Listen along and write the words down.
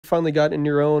finally got in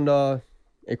your own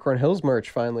Acorn Hills merch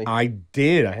finally. I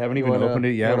did. I haven't even opened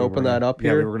it yet. You want to open that up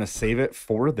here? Yeah, we were going to save it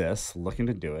for this. Looking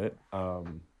to do it. Oh,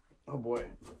 boy.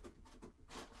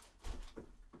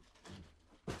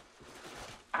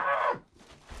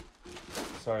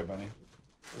 Sorry, Bunny.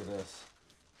 Look at this.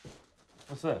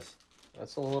 What's this?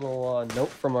 That's a little note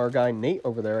from our guy Nate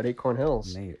over there at Acorn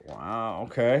Hills. Nate, wow.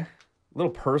 Okay. A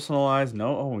little personalized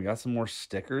note. Oh, we got some more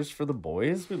stickers for the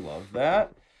boys. We love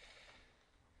that.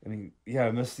 I mean, yeah,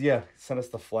 and this, sent us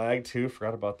the flag too.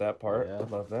 Forgot about that part. Yeah. I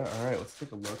love that. All right, let's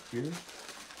take a look here.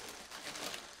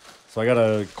 So I got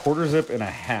a quarter zip and a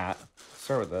hat.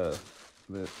 Start with the.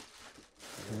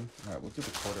 All right, we'll do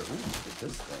the quarter. Ooh, look at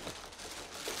this thing.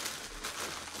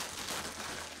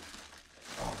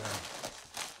 Oh, man.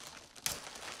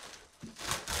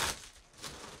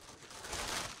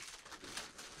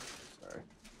 Sorry.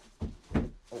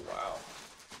 Oh wow.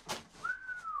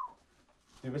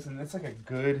 Dude, listen, it's like a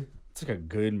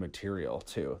good material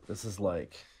too. This is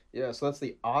like, yeah, so that's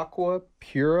the Aqua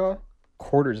Pura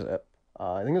quarter zip.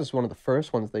 I think this is one of the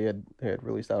first ones they had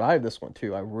released out. I have this one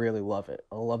too. I really love it.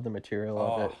 I love the material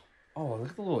of it. Oh, look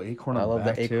at the little acorn on I the love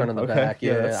back the acorn too. on the Okay. back.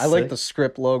 Yeah, I like the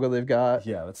script logo they've got.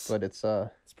 Yeah, but it's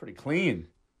pretty clean.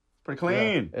 Pretty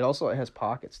clean. Yeah. It also has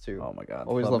pockets too. Oh my god.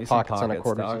 Always love pockets on a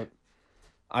quarter zip.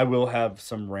 I will have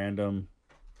some random,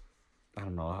 I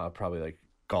don't know, probably like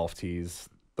golf tees.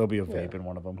 There'll be a vape in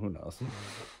one of them. Who knows?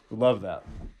 Love that.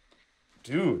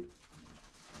 Dude.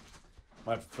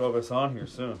 Might throw this on here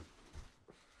soon.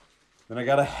 Then I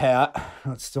got a hat.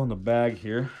 It's still in the bag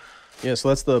here. Yeah, so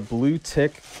that's the Blue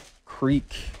Tick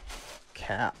Creek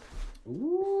cap.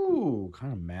 Ooh,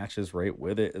 kind of matches right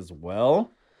with it as well.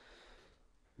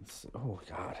 Oh,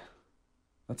 God.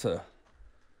 That's a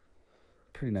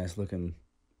pretty nice looking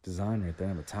design right there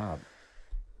on the top.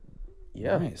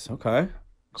 Yeah. Nice. Okay.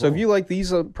 Cool. So if you like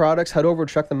these products, head over and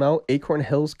check them out.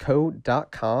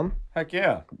 acornhillsco.com. Heck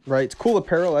yeah. Right. It's cool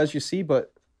apparel, as you see,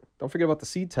 but don't forget about the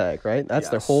seed tag, right? That's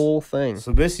their whole thing.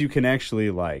 So this you can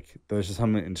actually, like, there's just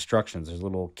some instructions. There's a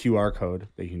little QR code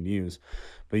that you can use.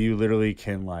 But you literally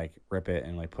can, like, rip it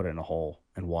and, like, put it in a hole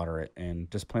and water it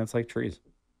and just plants like trees.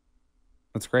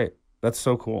 That's great. That's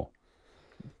so cool.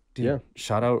 Dude, yeah.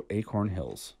 Shout out Acorn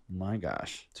Hills. My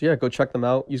gosh. So, yeah, go check them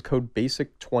out. Use code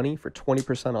BASIC20 for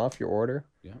 20% off your order.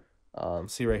 Yeah.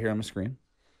 See right here on the screen.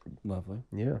 Lovely.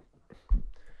 Yeah.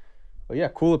 Well, yeah,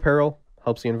 cool apparel.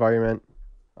 Helps the environment.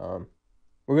 We're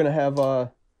going to have an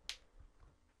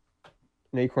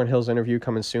Acorn Hills interview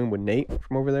coming soon with Nate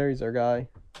from over there. He's our guy.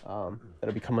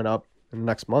 That'll be coming up in the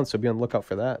next month, so be on the lookout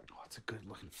for that. Oh, it's a good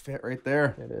looking fit right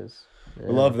there. It is. Yeah.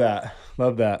 I love that.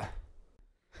 Love that.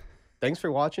 Thanks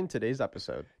for watching today's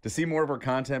episode. To see more of our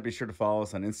content, be sure to follow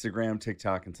us on Instagram,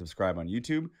 TikTok, and subscribe on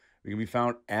YouTube. We can be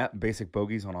found at Basic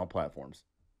Bogeys on all platforms.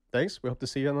 Thanks. We hope to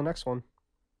see you on the next one.